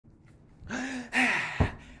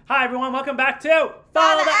Hi everyone, welcome back to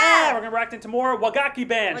Follow the Air. We're gonna react into more Wagakki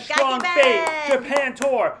Band, Wagakki Strong Band. Fate, Japan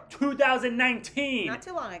Tour 2019. Not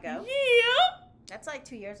too long ago. Yeah. That's like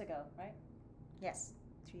 2 years ago, right? Yes,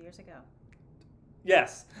 2 years ago.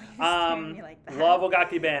 Yes. Staring me like that. Love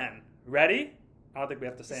Wagakki Band. Ready? I don't think we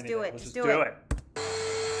have to say Just anything. do it. Let's Just just do do it. it.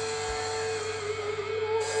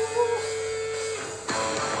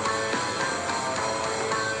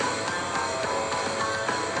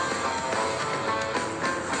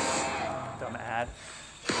 Dumb ad.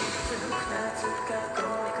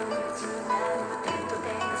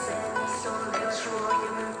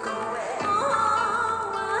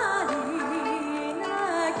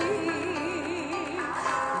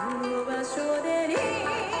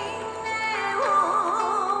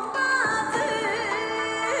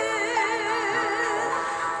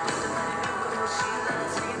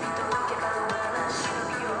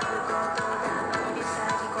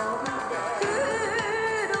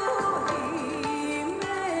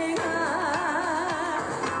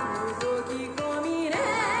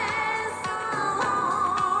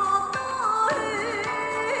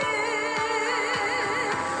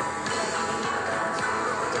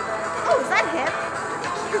 Oh, is that him?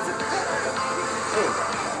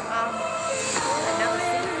 I've never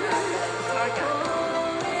seen the guitar guy.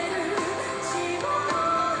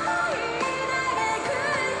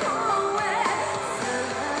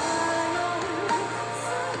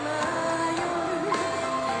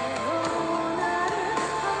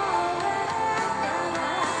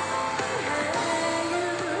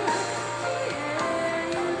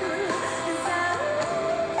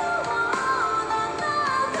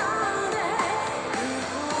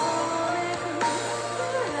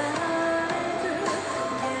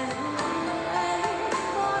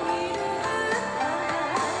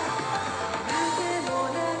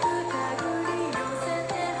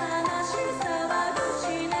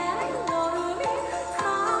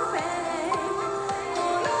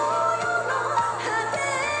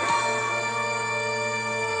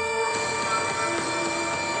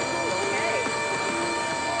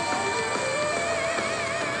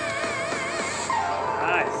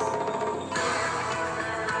 Nice.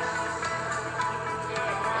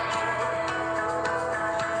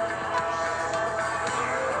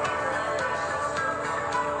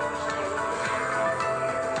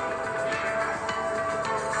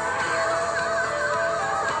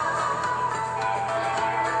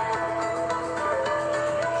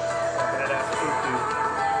 Badass tutu.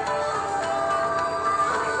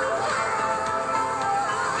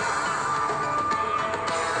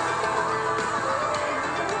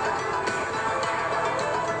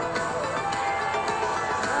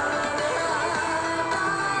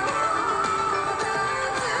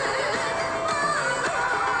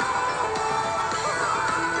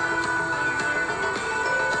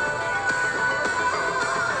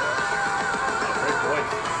 Great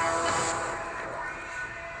voice.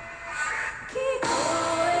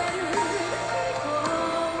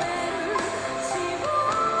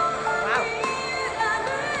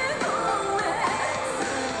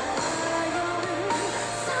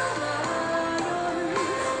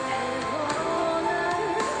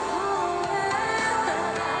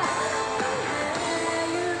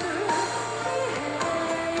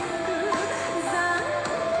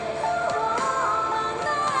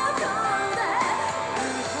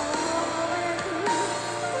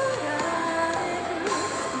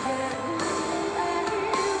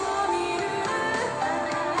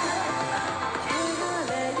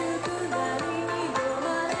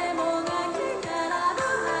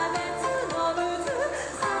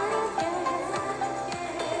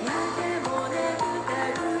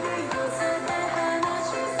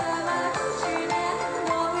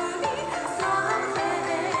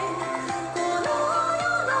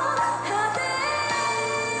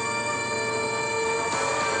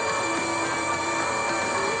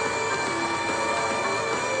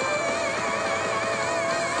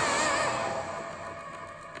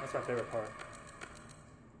 That's my favorite part.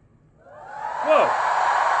 Whoa!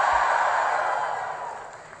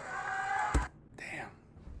 Damn.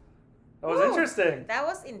 That was Ooh, interesting. That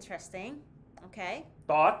was interesting. Okay.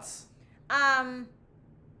 Thoughts?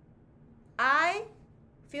 I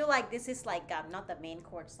feel like this is like not the main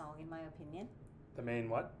chord song in my opinion. The main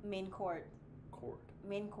what? Main chord. Chord.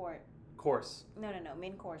 Main chord. Course. No,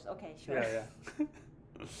 main course. Okay, sure. Yeah.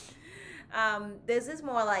 This is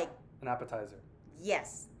more like An appetizer.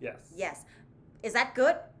 yes. Yes. Is that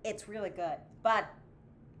good? It's really good. But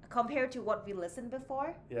compared to what we listened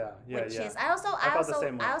before, Yeah. which Yeah. is I felt the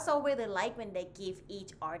same way. I also really like when they give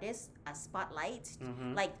each artist a spotlight,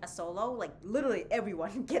 like a solo, like literally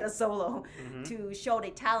everyone get a solo to show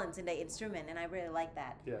their talents in their instrument, and I really like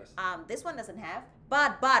that. Yes. This one doesn't have,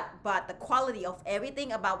 but the quality of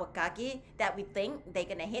everything about Wagakki that we think they're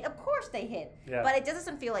gonna hit, of course they hit. Yeah. But it just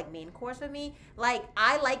doesn't feel like main course for me. Like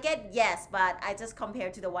I like it, yes, but I just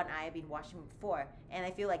compared to the one I have been watching before, and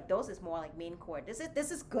I feel like those is more like main course.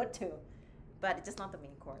 This is good too, but it's just not the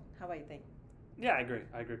main course. How about you think? Yeah, I agree.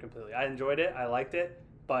 I agree completely. I enjoyed it. I liked it,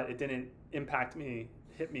 but it didn't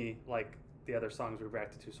hit me like the other songs we've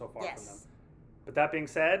reacted to so far from them. But that being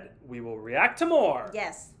said, we will react to more.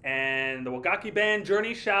 Yes. And the Wagakki Band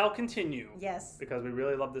journey shall continue. Yes. Because we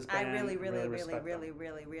really love this band. I really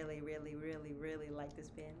like this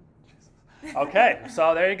band. Okay,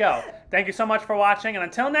 so there you go. Thank you so much for watching, and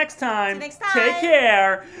until next time, See you next time. take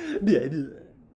care.